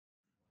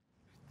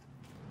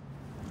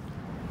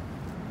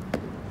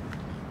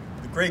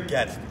Great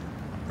Gatsby,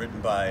 written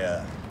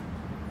by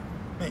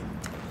me.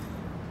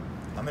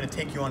 I'm going to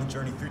take you on a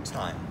journey through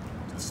time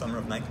to the summer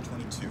of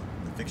 1922,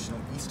 the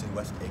fictional East and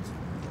West exit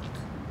of New York.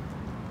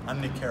 I'm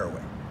Nick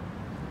Carraway,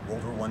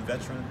 World War I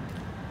veteran,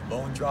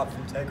 low in drops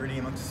of integrity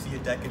amongst a sea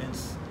of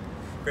decadence,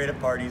 great at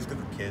parties, good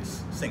with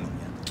kids, single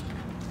yet.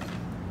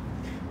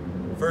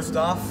 First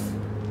off,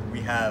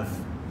 we have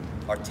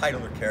our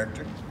titular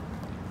character,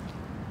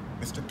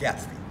 Mr.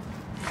 Gatsby.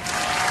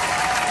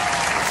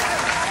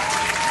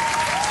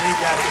 Great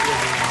Gatsby,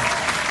 everyone.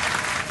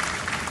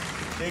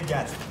 Great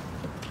Gatsby,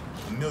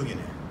 a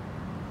millionaire,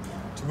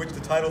 to which the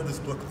title of this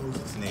book owes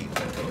its name.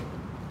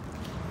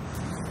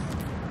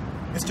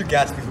 Mr.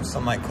 Gatsby is what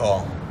some might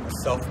call a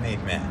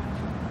self-made man.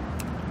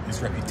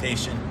 His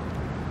reputation,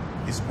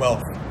 his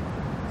wealth,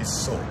 his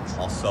soul,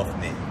 all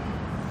self-made.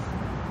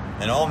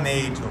 And all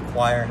made to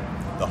acquire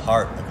the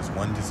heart of his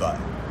one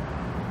desire,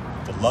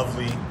 the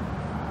lovely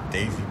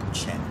Daisy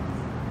Buchanan.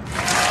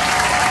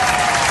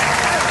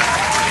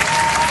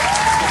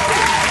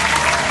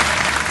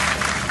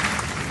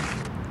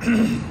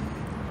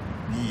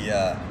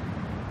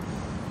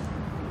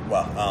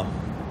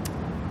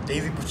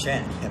 Daisy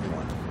Buchanan,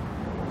 everyone.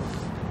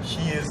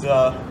 She is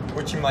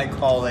what you might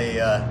call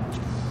a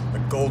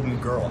golden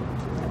girl.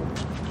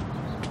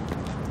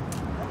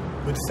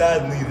 But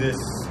sadly, this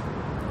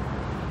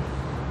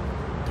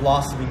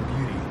blossoming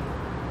beauty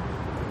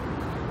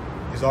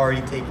is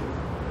already taken,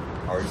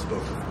 already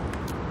spoken for.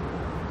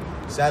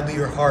 Sadly,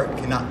 her heart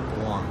cannot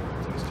belong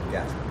to Mr.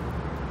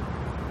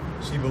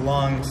 Gatsby. She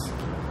belongs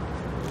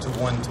to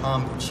one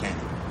Tom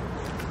Buchanan.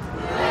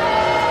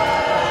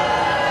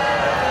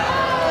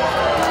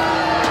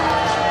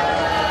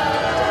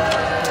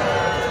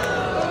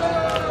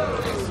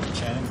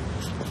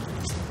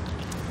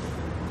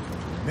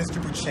 Mr.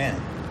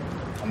 Buchanan,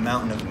 a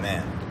mountain of a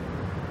man,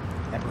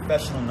 and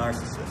professional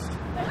narcissist.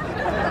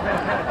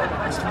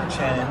 Mr.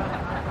 Buchanan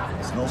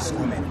is an old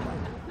schoolmate of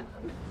mine.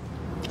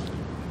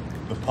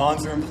 The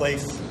pawns are in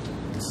place,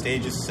 the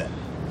stage is set.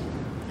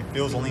 It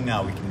feels only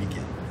now we can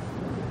begin.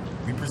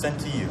 We present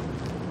to you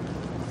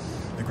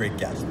the Great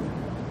Gatsby,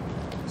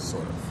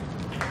 sort of.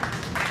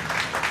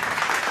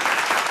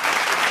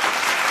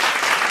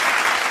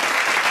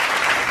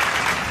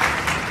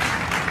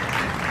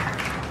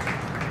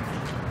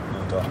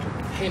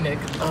 Hey Nick,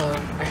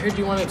 I heard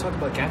you wanted to talk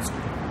about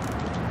Gatsby.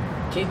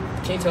 Can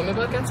you tell me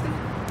about Gatsby?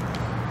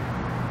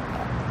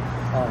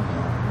 Oh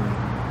no.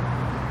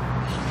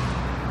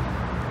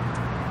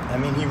 I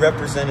mean, he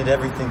represented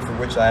everything for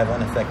which I have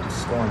unaffected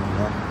scorn, you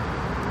know?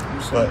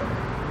 But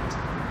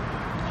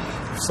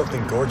there's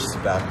something gorgeous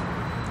about it.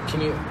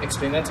 Can you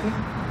explain that to me?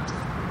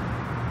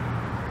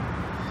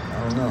 I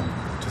don't know.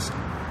 Just,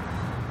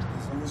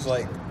 it was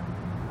like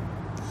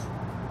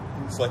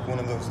one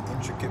of those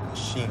intricate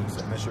machines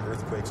that measure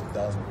earthquakes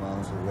 1,000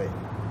 miles away.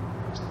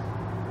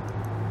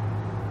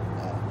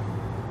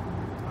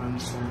 I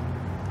understand.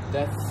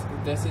 That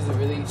is a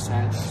really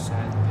sad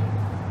thing.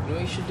 You know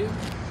what you should do?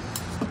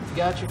 To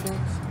get out your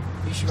feelings,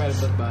 you should write a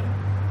book about it.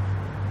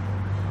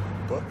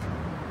 Book?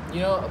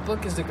 You know, a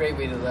book is a great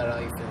way to let out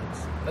your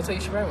feelings. That's why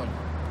you should write one.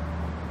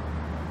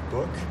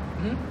 Book?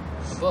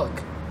 Mm-hmm. A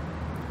book.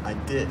 I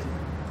did.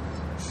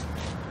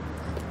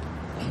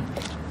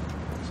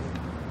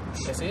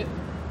 Can I see it?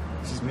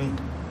 This is me.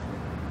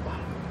 Wow.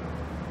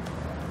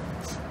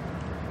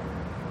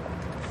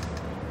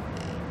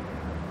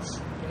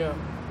 You know,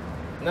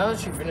 now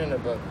that you've written a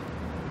book,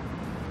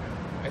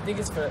 I think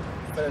it's for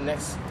the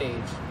next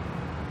stage.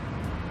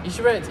 You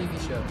should write a TV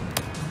show.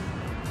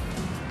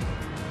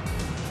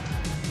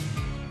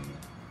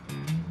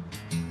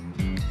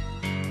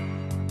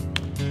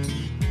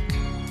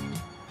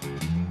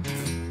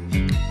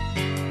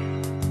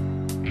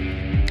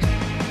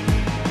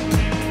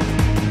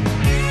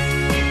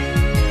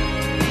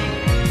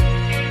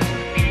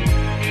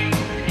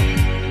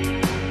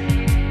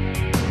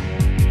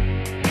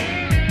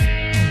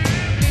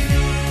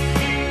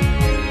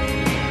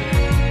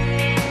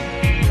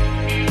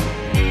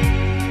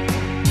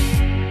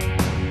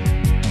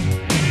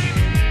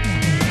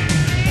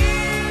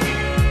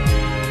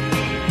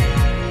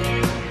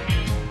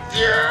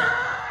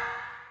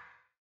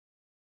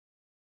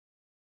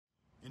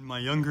 In my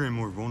younger and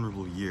more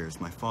vulnerable years,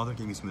 my father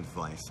gave me some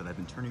advice that I've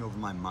been turning over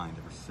my mind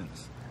ever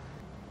since.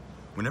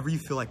 Whenever you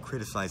feel like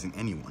criticizing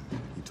anyone,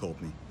 he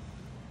told me,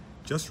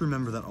 just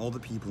remember that all the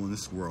people in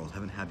this world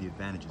haven't had the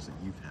advantages that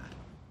you've had.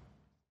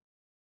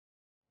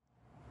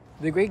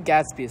 The Great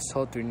Gatsby is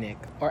told through Nick,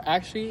 or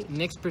actually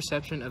Nick's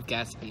perception of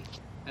Gatsby.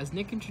 As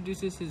Nick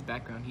introduces his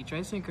background, he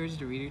tries to encourage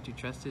the reader to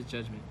trust his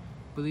judgment,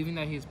 believing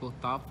that he is both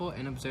thoughtful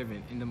and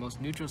observant in the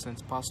most neutral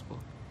sense possible.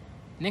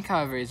 Nick,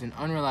 however, is an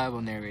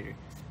unreliable narrator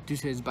due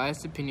to his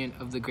biased opinion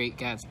of the Great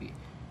Gatsby.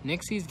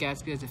 Nick sees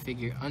Gatsby as a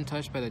figure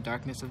untouched by the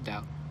darkness of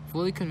doubt,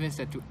 fully convinced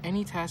that through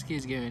any task he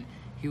is given,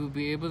 he will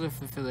be able to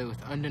fulfill it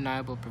with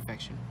undeniable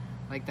perfection,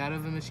 like that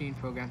of a machine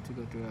programmed to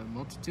go through a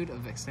multitude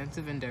of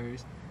extensive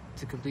endeavors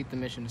to complete the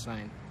mission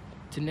assigned.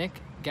 To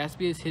Nick,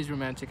 Gatsby is his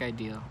romantic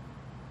ideal,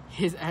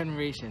 his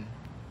admiration,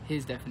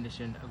 his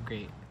definition of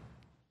great.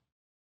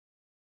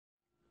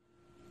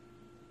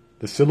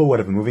 The silhouette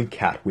of a moving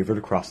cat wavered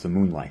across the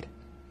moonlight,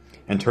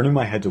 and turning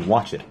my head to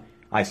watch it,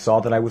 I saw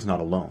that I was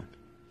not alone.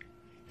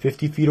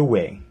 50 feet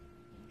away,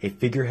 a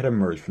figure had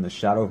emerged from the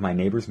shadow of my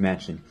neighbor's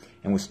mansion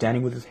and was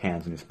standing with his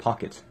hands in his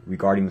pockets,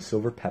 regarding the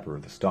silver pepper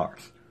of the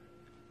stars.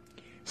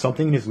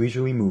 Something in his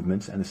leisurely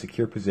movements and the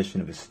secure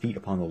position of his feet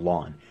upon the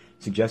lawn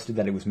suggested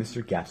that it was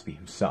Mr. Gatsby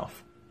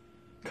himself,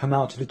 come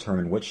out to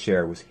determine what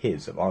share was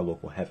his of our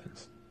local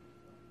heavens.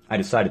 I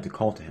decided to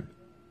call to him.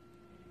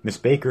 Miss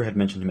Baker had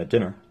mentioned him at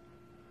dinner,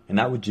 and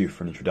that would do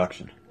for an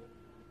introduction.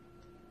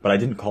 But I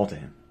didn't call to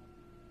him,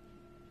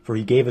 for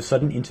he gave a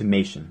sudden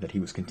intimation that he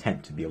was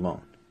content to be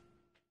alone.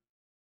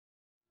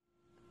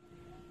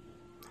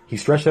 He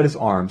stretched out his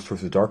arms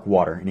towards the dark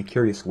water in a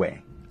curious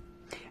way,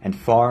 and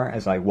far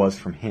as I was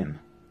from him,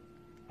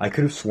 I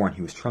could have sworn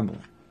he was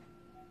trembling.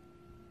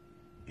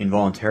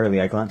 Involuntarily,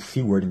 I glanced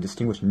seaward and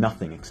distinguished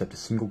nothing except a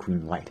single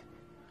green light,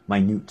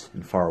 minute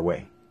and far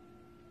away.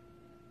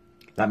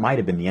 That might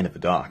have been the end of the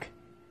dock.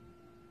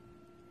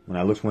 When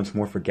I looked once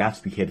more for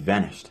Gatsby, he had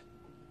vanished,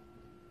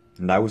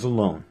 and I was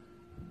alone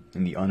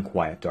in the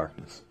unquiet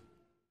darkness.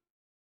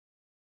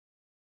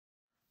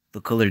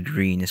 The color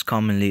green is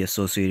commonly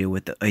associated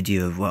with the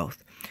idea of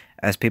wealth.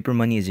 As paper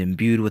money is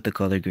imbued with the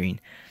color green,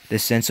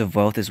 this sense of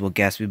wealth is what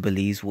Gatsby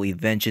believes will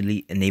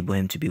eventually enable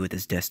him to be with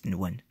his destined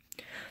one.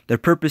 The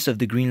purpose of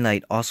the green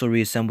light also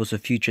reassembles a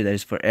future that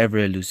is forever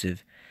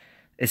elusive.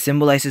 It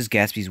symbolizes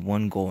Gatsby's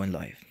one goal in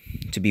life,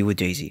 to be with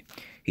Daisy.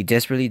 He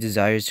desperately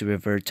desires to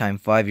revert time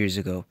 5 years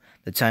ago,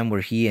 the time where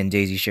he and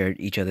Daisy shared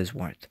each other's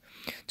warmth.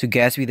 To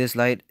Gatsby, this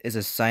light is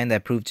a sign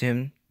that proved to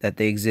him that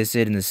they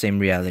existed in the same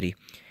reality.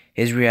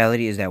 His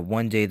reality is that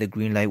one day the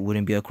green light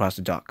wouldn't be across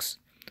the docks,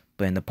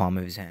 but in the palm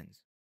of his hands.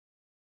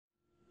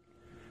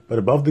 But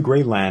above the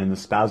gray land and the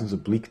spasms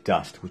of bleak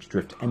dust which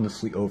drift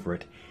endlessly over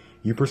it,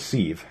 you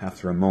perceive,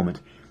 after a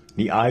moment,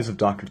 the eyes of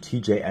Dr.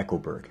 T.J.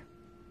 Eckelberg.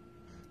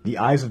 The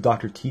eyes of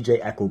Dr. T.J.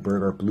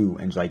 Eckelberg are blue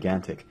and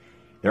gigantic.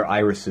 Their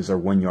irises are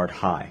 1 yard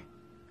high.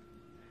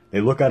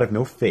 They look out of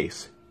no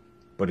face,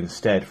 but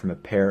instead from a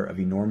pair of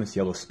enormous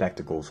yellow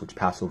spectacles which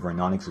pass over a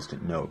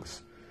non-existent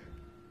nose.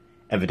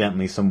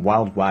 Evidently, some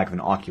wild wag of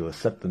an oculist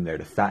set them there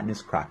to fatten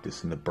his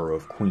practice in the borough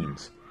of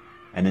Queens,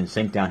 and then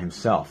sank down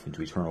himself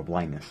into eternal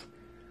blindness,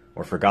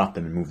 or forgot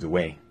them and moved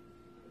away.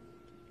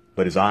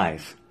 But his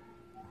eyes,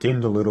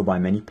 dimmed a little by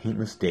many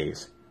paintless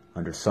days,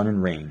 under sun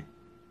and rain,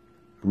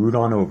 brood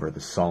on over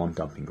the solemn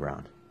dumping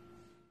ground.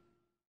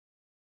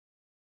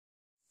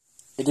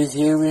 It is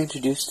here we are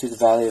introduced to the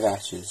Valley of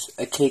Ashes,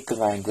 a cake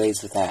of iron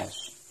glazed with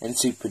ash, and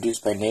soup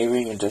produced by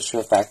neighboring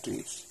industrial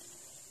factories.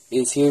 It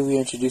is here we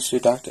are introduced to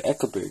Dr.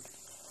 Eckelberg,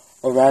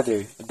 or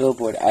rather, a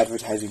billboard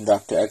advertising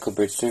Dr.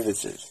 Eckelberg's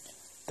services,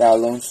 that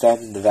alone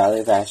stands in the Valley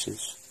of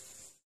Ashes.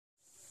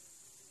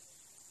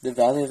 The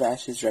Valley of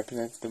Ashes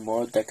represents the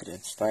moral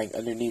decadence lying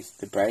underneath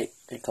the bright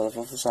and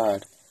colorful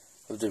facade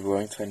of the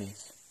Roaring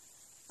Twenties.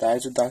 The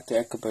eyes of Dr.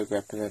 Eckelberg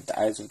represent the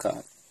eyes of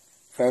God,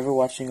 forever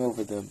watching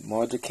over the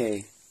moral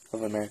decay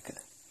of America.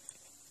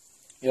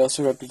 It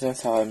also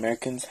represents how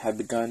Americans have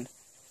begun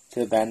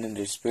to abandon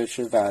their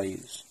spiritual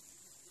values.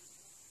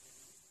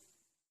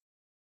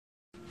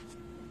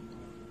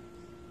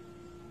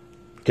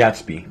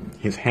 Gatsby,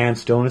 his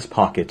hands still in his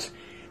pockets,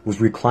 was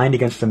reclined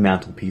against the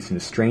mantelpiece in a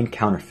strained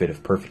counterfeit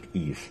of perfect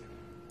ease,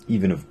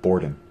 even of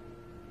boredom.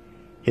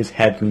 His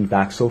head leaned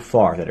back so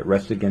far that it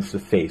rested against the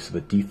face of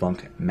a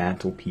defunct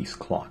mantelpiece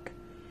clock,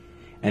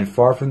 and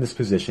far from this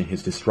position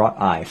his distraught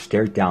eyes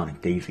stared down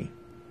at Daisy,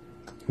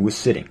 who was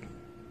sitting,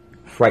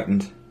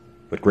 frightened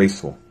but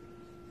graceful,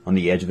 on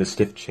the edge of a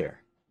stiff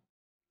chair.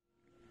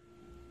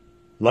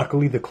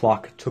 Luckily the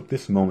clock took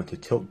this moment to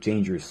tilt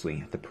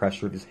dangerously at the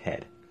pressure of his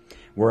head,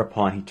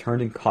 whereupon he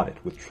turned and caught it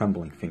with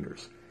trembling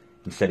fingers,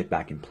 and set it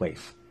back in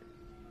place.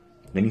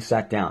 Then he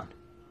sat down,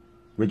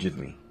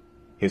 rigidly,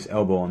 his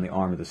elbow on the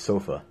arm of the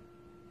sofa,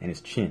 and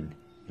his chin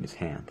in his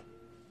hand.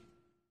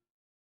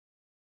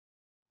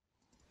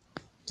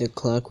 The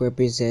clock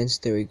represents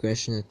the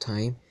regression of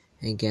time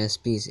and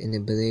Gatsby's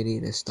inability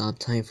to stop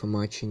time from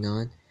marching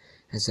on,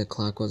 as the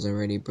clock was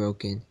already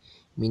broken,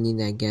 meaning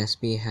that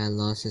Gatsby had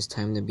lost his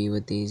time to be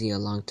with Daisy a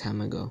long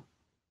time ago.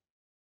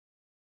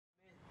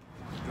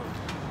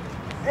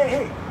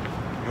 Hey!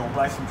 You wanna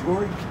buy some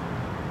jewelry?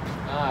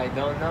 I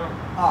don't know.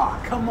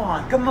 Come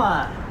on!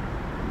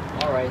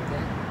 Alright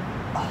then.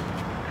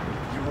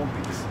 You won't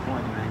be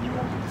disappointed, man. You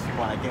won't be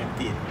disappointed. I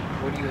guarantee it.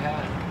 What do you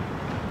have?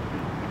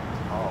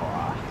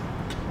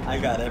 I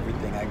got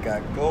everything. I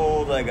got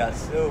gold, I got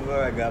silver,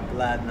 I got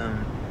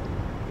platinum.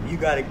 You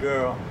got it,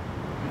 girl.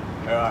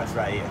 It's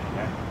right here.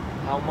 Yeah?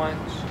 How much?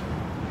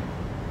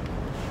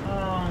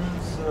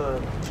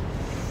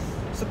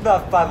 It's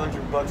about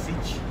 $500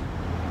 each.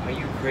 Are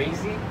you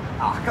crazy?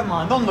 Come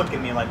on, don't look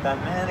at me like that,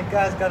 man. A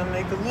guy's gotta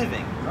make a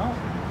living, you know?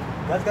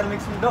 A guy's gotta make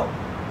some dough.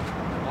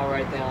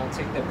 Alright then, I'll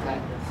take the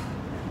platinum.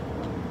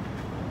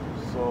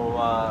 So,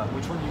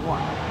 which one do you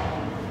want?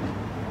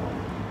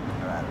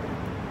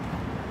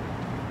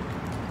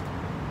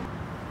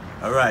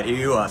 Alright, here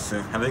you are, sir.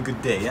 Have a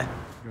good day, yeah?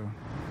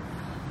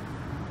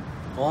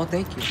 Oh,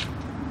 thank you.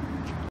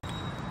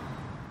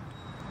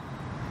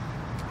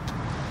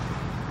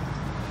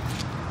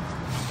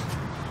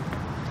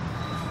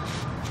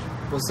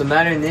 What's the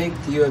matter, Nick?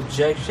 Do you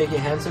object shaking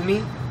hands with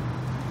me?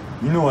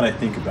 You know what I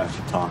think about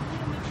you, Tom.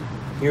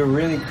 You're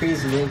really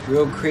crazy, Nick.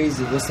 Real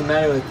crazy. What's the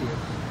matter with you?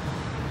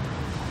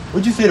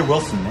 What'd you say to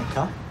Wilson, Nick,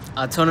 huh?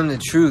 I told him the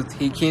truth.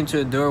 He came to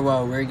the door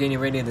while we were getting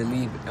ready to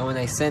leave, and when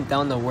I sent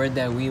down the word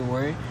that we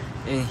were,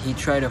 and he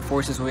tried to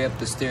force his way up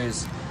the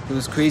stairs. He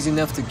was crazy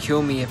enough to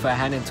kill me if I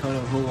hadn't told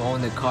him who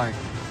owned the car.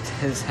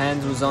 His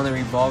hands was on the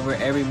revolver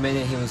every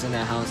minute he was in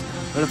that house.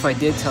 What if I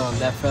did tell him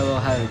that fellow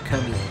had it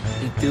coming?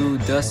 He threw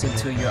dust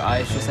into your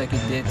eyes just like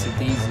he did to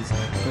Daisy's.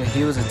 But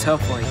he was a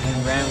tough one.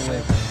 He ran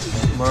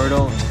with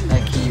Myrtle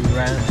like he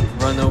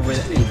run over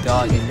a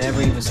dog and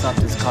never even stopped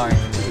his car.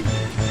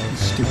 You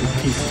stupid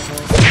piece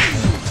of...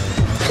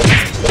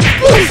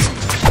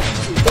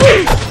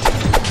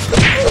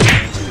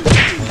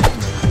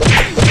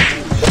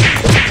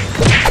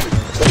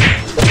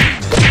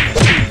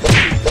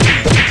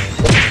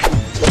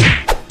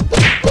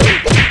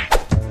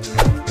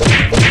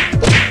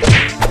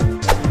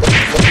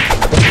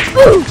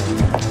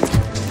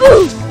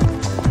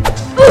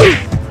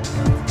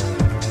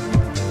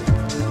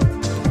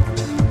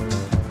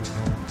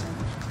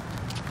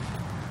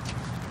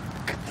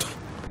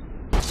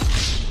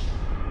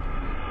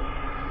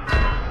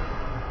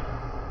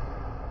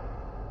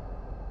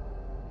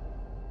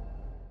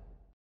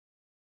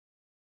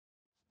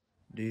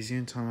 Daisy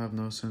and Tom have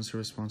no sense of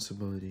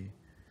responsibility,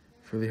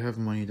 for they have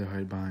money to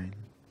hide behind.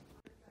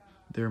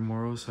 Their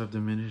morals have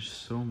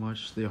diminished so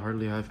much they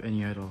hardly have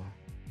any at all.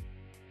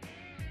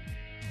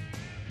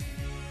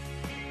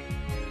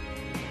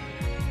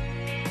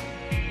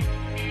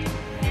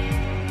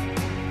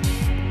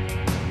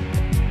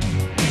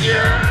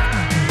 Yeah!